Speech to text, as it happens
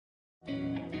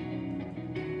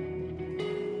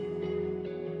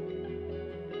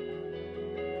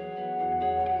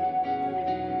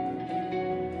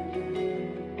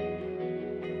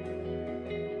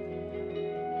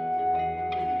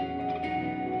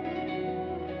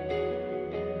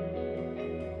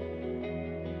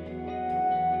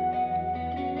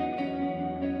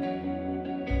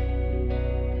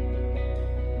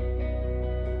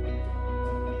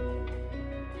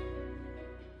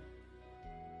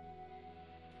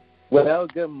Well,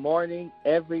 good morning,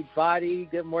 everybody.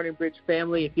 Good morning, Bridge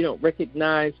family. If you don't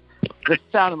recognize the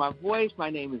sound of my voice, my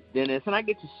name is Dennis, and I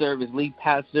get to serve as lead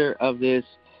pastor of this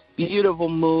beautiful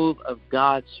move of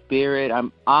God's Spirit.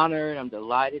 I'm honored. I'm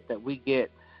delighted that we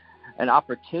get an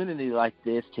opportunity like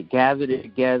this to gather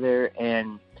together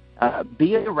and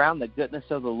be around the goodness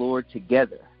of the Lord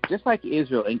together. Just like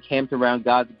Israel encamped around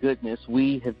God's goodness,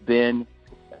 we have been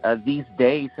these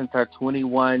days since our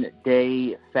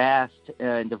 21-day fast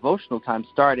and devotional time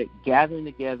started, gathering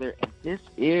together, and this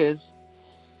is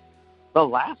the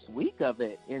last week of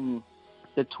it in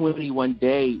the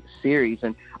 21-day series.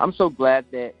 And I'm so glad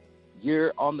that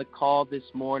you're on the call this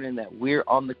morning, that we're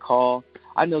on the call.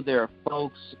 I know there are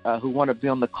folks who want to be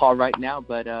on the call right now,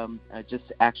 but I just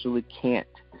actually can't.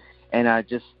 And I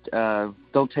just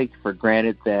don't take for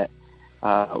granted that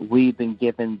we've been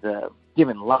given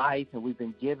life, and we've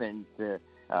been given the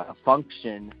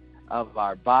function of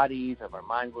our bodies, of our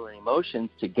mind, will, and emotions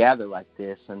to gather like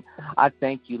this. And I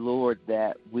thank you, Lord,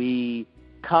 that we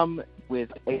come with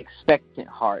expectant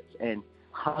hearts and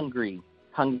hungry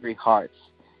hearts.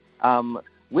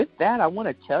 With that, I want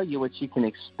to tell you what you can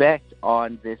expect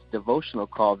on this devotional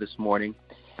call this morning,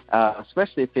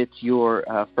 especially if it's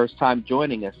your first time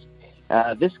joining us.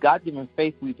 This God-given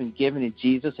faith we've been given in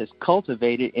Jesus is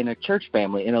cultivated in a church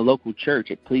family, in a local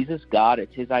church. It pleases God.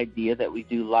 It's His idea that we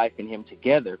do life in Him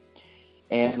together.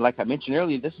 And like I mentioned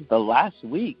earlier, this is the last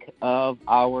week of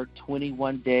our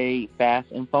 21-day fast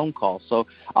and phone call. So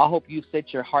I hope you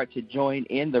set your heart to join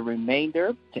in the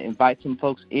remainder, to invite some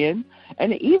folks in,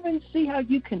 and to even see how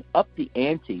you can up the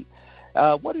ante.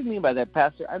 What do you mean by that,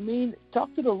 Pastor? I mean,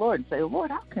 talk to the Lord and say,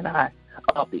 Lord, how can I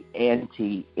up the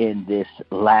ante in this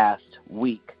last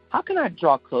week? How can I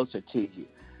draw closer to you?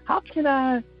 How can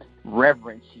I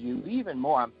reverence you even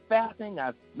more? I'm fasting.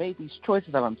 I've made these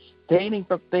choices. I'm abstaining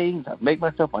from things. I've made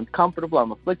myself uncomfortable.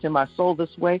 I'm afflicting my soul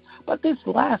this way. But this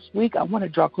last week, I want to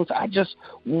draw closer. I just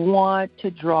want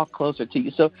to draw closer to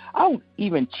you. So I would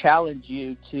even challenge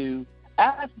you to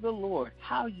ask the Lord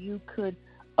how you could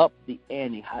up the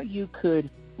ante, how you could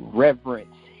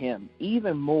reverence Him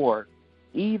even more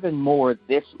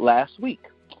this last week.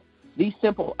 These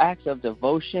simple acts of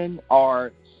devotion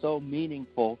are so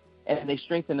meaningful, and they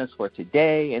strengthen us for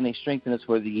today, and they strengthen us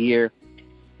for the year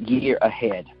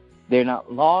ahead. They're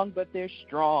not long, but they're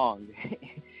strong.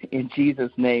 In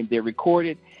Jesus' name, they're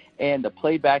recorded, and the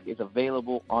playback is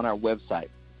available on our website.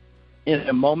 In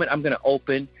a moment, I'm going to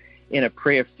open in a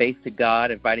prayer of faith to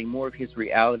God, inviting more of His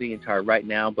reality into our right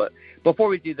now. But before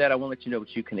we do that, I want to let you know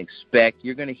what you can expect.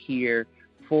 You're going to hear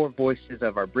 4 voices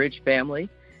of our Bridge family.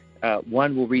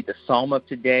 One will read the Psalm of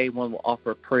today, one will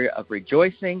offer a prayer of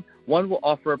rejoicing, one will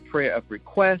offer a prayer of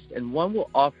request, and one will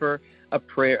offer a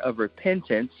prayer of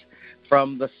repentance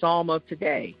from the Psalm of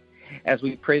today as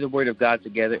we pray the Word of God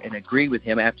together and agree with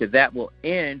Him. After that, we'll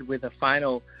end with a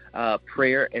final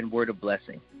prayer and word of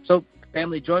blessing. So,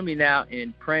 family, join me now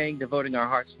in praying, devoting our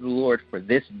hearts to the Lord for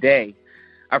this day.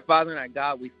 Our Father and our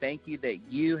God, we thank you that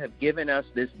you have given us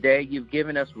this day. You've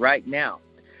given us right now.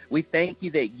 We thank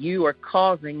you that you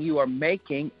are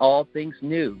making all things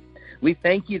new. We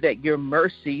thank you that your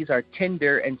mercies are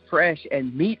tender and fresh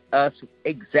and meet us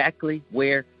exactly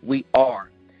where we are.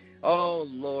 Oh,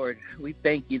 Lord, we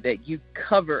thank you that you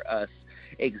cover us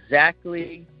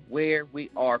exactly where we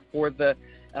are for the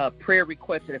prayer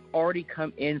requests that have already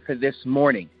come in for this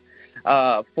morning,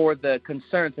 for the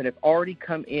concerns that have already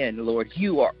come in, Lord.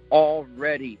 You are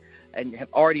already and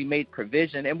have already made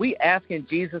provision. And we ask in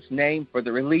Jesus' name for the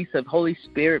release of Holy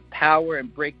Spirit power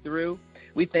and breakthrough.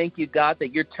 We thank you, God,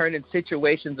 that you're turning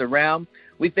situations around.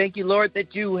 We thank you, Lord,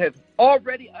 that you have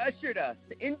already ushered us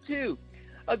into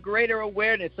a greater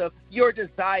awareness of your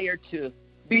desire to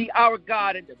be our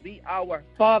God and to be our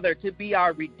Father, to be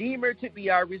our Redeemer, to be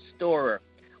our Restorer.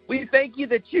 We thank you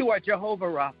that you are Jehovah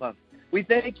Rapha. We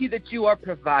thank you that you are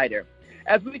Provider.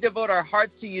 As we devote our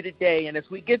hearts to you today, and as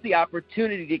we get the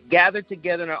opportunity to gather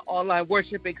together in our online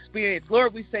worship experience,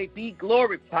 Lord, we say, be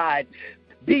glorified,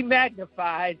 be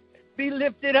magnified, be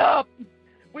lifted up.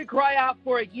 We cry out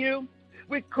for you.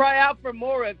 We cry out for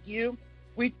more of you.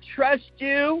 We trust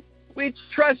you. We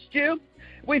trust you.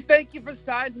 We thank you for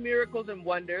signs, miracles, and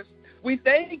wonders. We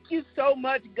thank you so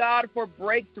much, God, for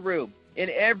breakthrough in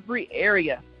every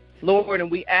area, Lord, and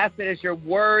we ask that as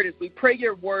we pray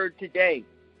your word today,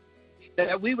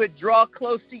 that we would draw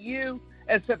close to you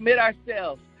and submit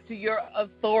ourselves to your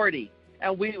authority,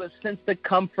 and we would sense the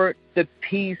comfort, the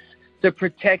peace, the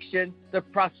protection, the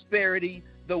prosperity,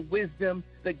 the wisdom,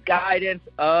 the guidance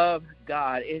of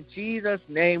God. In Jesus'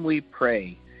 name we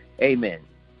pray. Amen.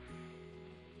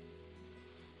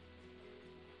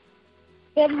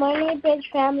 Good morning, Bridge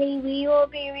family. We will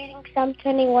be reading Psalm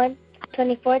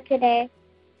 24 today.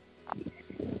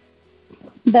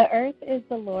 The earth is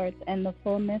the Lord's and the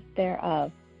fullness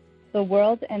thereof, the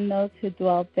world and those who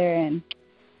dwell therein.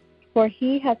 For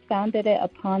he hath founded it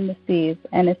upon the seas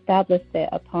and established it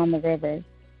upon the rivers.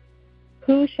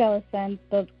 Who shall ascend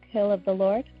the hill of the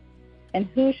Lord? And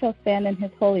who shall stand in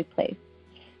his holy place?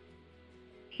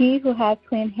 He who hath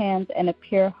clean hands and a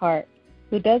pure heart,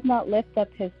 who does not lift up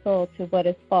his soul to what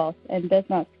is false and does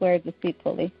not swear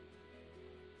deceitfully.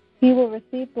 He will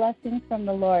receive blessings from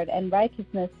the Lord and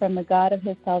righteousness from the God of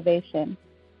his salvation.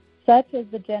 Such is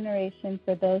the generation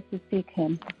for those who seek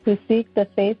him, who seek the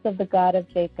face of the God of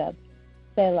Jacob.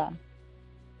 Selah.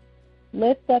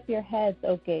 Lift up your heads,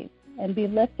 O gates, and be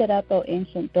lifted up, O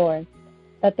ancient doors,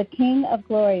 that the King of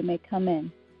glory may come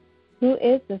in. Who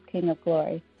is this King of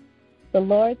glory? The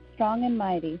Lord strong and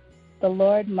mighty, the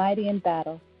Lord mighty in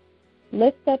battle.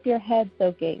 Lift up your heads,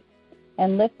 O gates,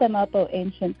 and lift them up, O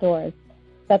ancient doors,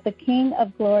 that the King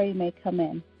of glory may come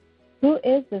in. Who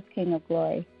is this King of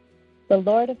glory? The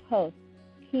Lord of hosts,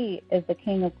 he is the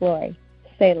King of glory.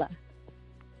 Selah.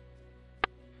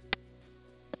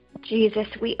 Jesus,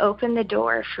 we open the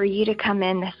door for you to come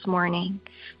in this morning.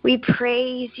 We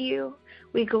praise you.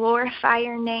 We glorify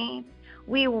your name.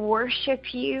 We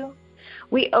worship you.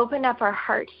 We open up our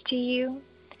hearts to you.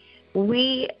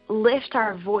 We lift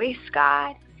our voice,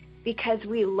 God, because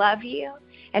we love you,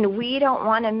 and we don't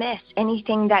want to miss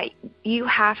anything that you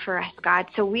have for us, God.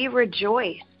 So we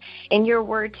rejoice in your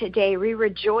word today. We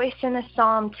rejoice in the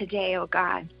psalm today, oh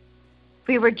God.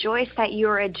 We rejoice that you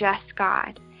are a just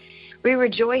God. We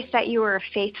rejoice that you are a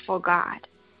faithful God.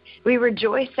 We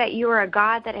rejoice that you are a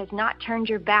God that has not turned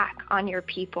your back on your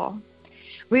people.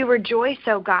 We rejoice,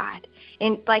 oh God,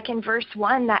 like in verse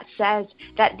 1 that says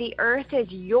that the earth is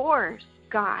yours,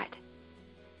 God,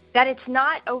 that it's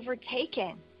not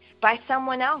overtaken by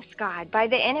someone else, God, by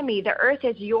the enemy. The earth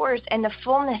is yours and the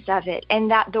fullness of it, and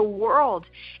that the world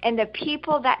and the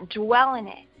people that dwell in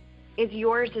it is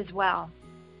yours as well.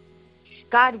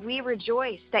 God, we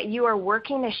rejoice that you are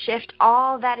working to shift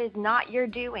all that is not your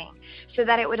doing so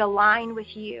that it would align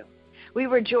with you. We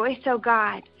rejoice, oh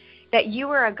God, that you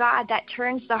are a God that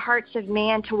turns the hearts of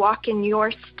man to walk in your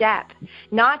step,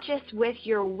 not just with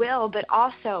your will, but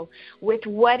also with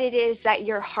what it is that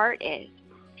your heart is.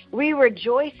 We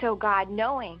rejoice, oh God,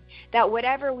 knowing that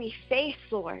whatever we face,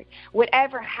 Lord,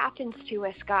 whatever happens to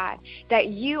us, God, that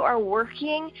you are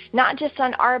working not just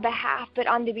on our behalf, but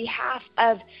on the behalf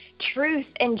of truth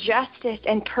and justice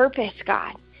and purpose,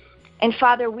 God. And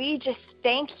Father, we just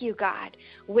thank you, God,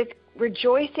 with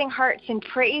rejoicing hearts and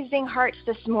praising hearts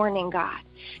this morning, God,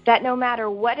 that no matter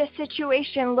what a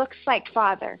situation looks like,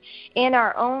 Father, in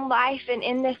our own life and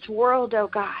in this world, oh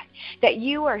God, that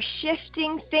you are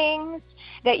shifting things,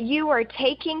 that you are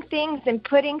taking things and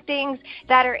putting things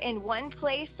that are in one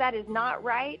place that is not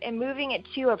right and moving it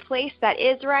to a place that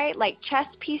is right, like chess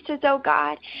pieces, oh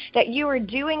God, that you are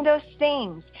doing those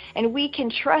things and we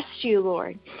can trust you,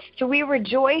 Lord. So we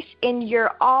rejoice in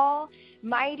your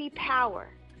almighty power,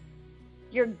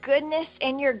 your goodness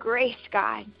and your grace,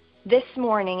 God, this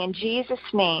morning. In Jesus'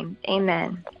 name,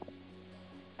 amen.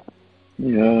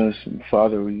 Yes, and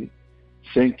Father, we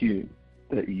thank you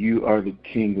that you are the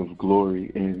King of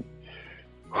glory and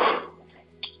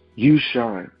you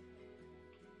shine.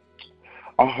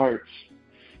 Our hearts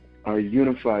are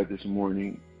unified this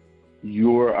morning.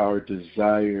 You're our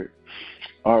desire,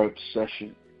 our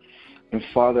obsession. And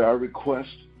Father, our request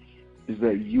is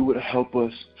that you would help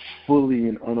us fully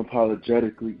and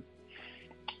unapologetically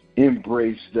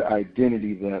embrace the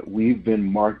identity that we've been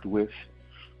marked with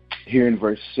here in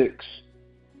verse 6.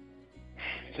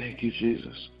 Thank you,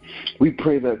 Jesus. We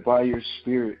pray that by your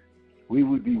Spirit, we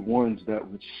would be ones that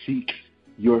would seek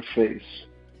your face,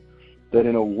 that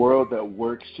in a world that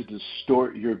works to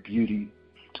distort your beauty,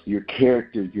 your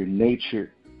character, your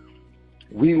nature,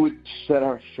 we would set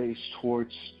our face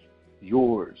towards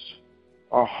yours,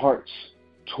 our hearts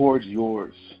towards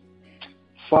yours.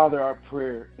 Father, our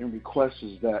prayer and request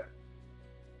is that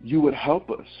you would help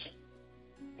us,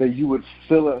 that you would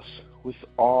fill us with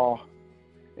awe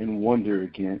and wonder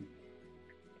again,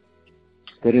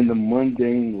 that in the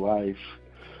mundane life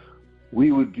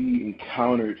we would be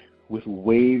encountered with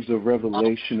waves of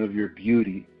revelation of your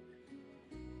beauty.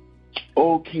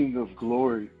 O King of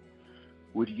glory,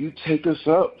 would you take us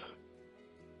up?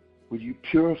 Would you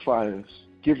purify us?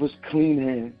 Give us clean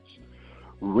hands.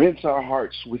 Rinse our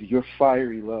hearts with your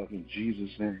fiery love in Jesus'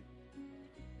 name.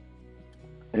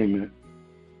 Amen.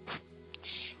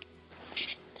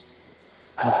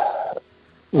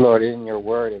 Lord, in your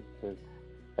word it says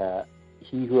that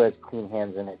he who has clean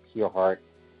hands and a pure heart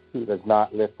who does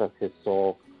not lift up his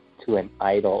soul to an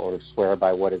idol or swear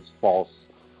by what is false.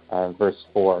 Verse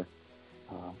 4.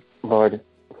 Lord,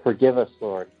 forgive us,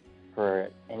 Lord, for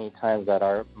any times that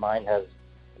our mind has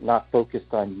not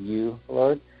focused on you,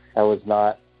 Lord, that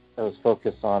was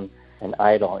focused on an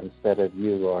idol instead of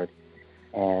you, Lord.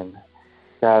 And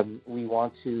God, we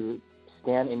want to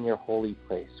stand in your holy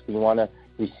place. We want to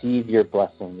receive your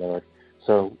blessing, Lord.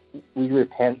 So we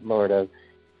repent, Lord, of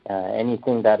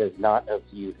anything that is not of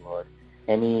you, Lord.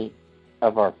 Any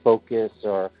of our focus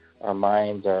or our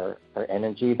minds or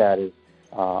energy that is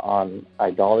on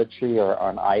idolatry or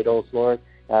on idols, Lord,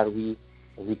 God, we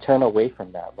turn away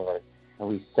from that, Lord, and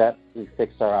we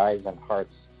fix our eyes and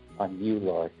hearts on you,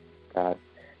 Lord, God.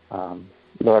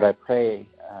 Lord, I pray,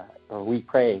 or we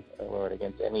pray, Lord,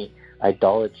 against any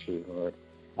idolatry, Lord,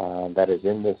 that is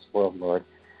in this world, Lord.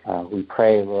 We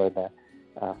pray, Lord, that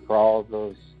for all of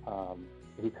those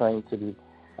who claim to be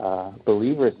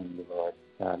believers in you, Lord,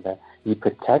 that you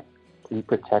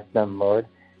protect them, Lord,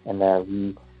 and that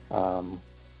we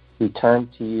turn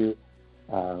to you.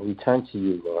 We turn to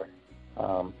you, Lord.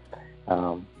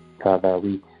 God, that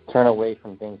we turn away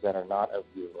from things that are not of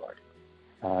you, Lord,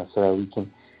 so that we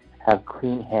can have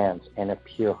clean hands and a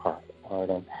pure heart, Lord,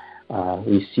 and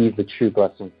receive the true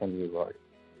blessing from you, Lord.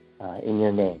 In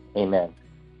your name, amen.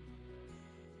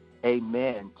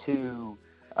 Amen. To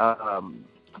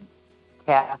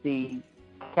Kathy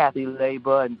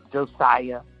Leba and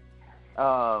Josiah,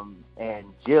 and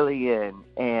Jillian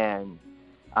and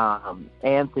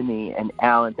Anthony and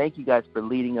Alan. Thank you guys for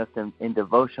leading us in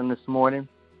devotion this morning.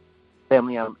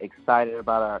 Family, I'm excited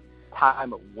about our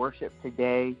time of worship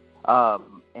today.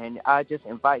 And I just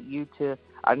invite you to,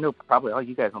 I know probably all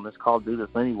you guys on this call do this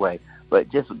anyway, but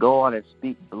just go on and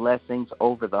speak blessings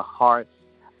over the hearts,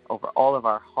 over all of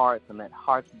our hearts, and that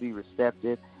hearts be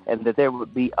receptive, and that there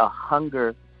would be a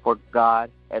hunger for God,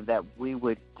 and that we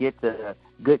would get the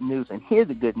good news and hear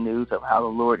the good news of how the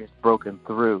Lord has broken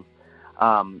through.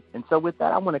 And so with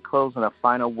that, I want to close on a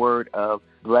final word of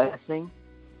blessing.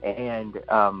 And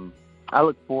I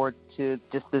look forward to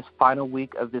just this final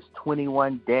week of this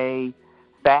 21-day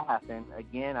fast. And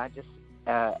again, I just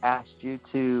asked you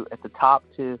to, at the top,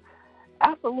 to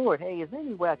ask the Lord, hey, is there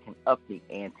any way I can up the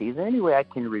ante? Is there any way I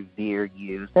can revere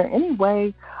you? Is there any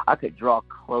way I could draw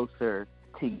closer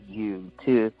to you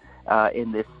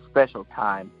in this special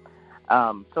time?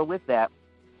 So with that,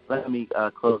 let me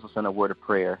close us in a word of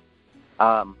prayer.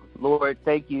 Lord,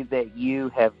 thank you that you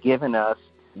have given us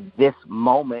this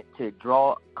moment to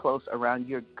draw close around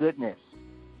your goodness.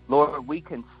 Lord, we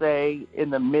can say in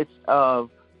the midst of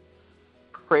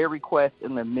prayer requests,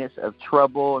 in the midst of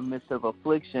trouble, in the midst of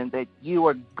affliction, that you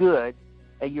are good,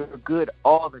 and you're good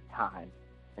all the time.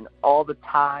 And all the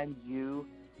time you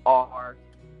are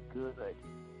good.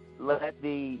 Let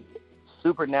the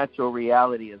supernatural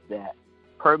reality of that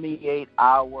permeate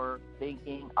our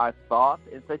thinking, our thoughts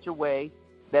in such a way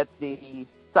that the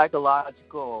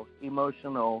psychological,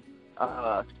 emotional,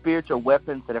 spiritual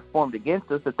weapons that are formed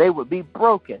against us, that they would be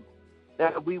broken,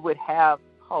 that we would have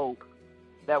hope,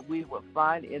 that we would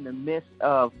find in the midst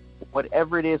of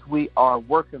whatever it is we are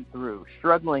working through,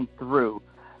 struggling through,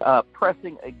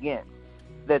 pressing against,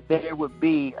 that there would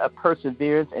be a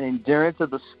perseverance and endurance of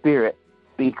the Spirit,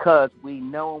 because we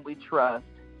know and we trust,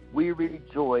 we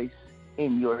rejoice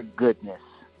in your goodness.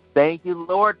 Thank you,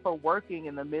 Lord, for working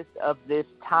in the midst of this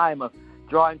time of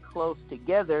drawing close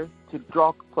together to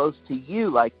draw close to you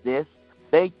like this.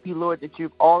 Thank you, Lord, that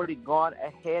you've already gone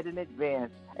ahead in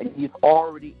advance and you've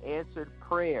already answered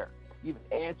prayer. You've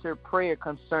answered prayer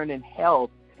concerning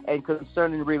health and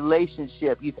concerning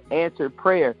relationship. You've answered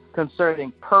prayer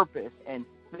concerning purpose and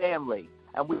family.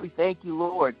 And we thank you,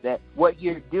 Lord, that what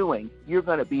you're doing, you're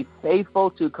going to be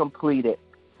faithful to complete it.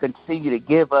 Continue to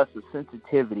give us the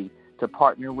sensitivity to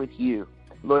partner with you.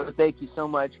 Lord, thank you so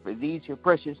much for these, your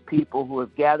precious people who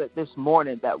have gathered this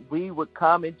morning, that we would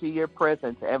come into your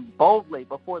presence and boldly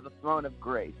before the throne of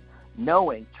grace,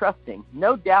 knowing, trusting,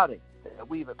 no doubting that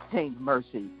we've obtained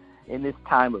mercy in this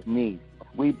time of need.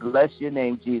 We bless your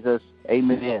name, Jesus.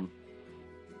 Amen.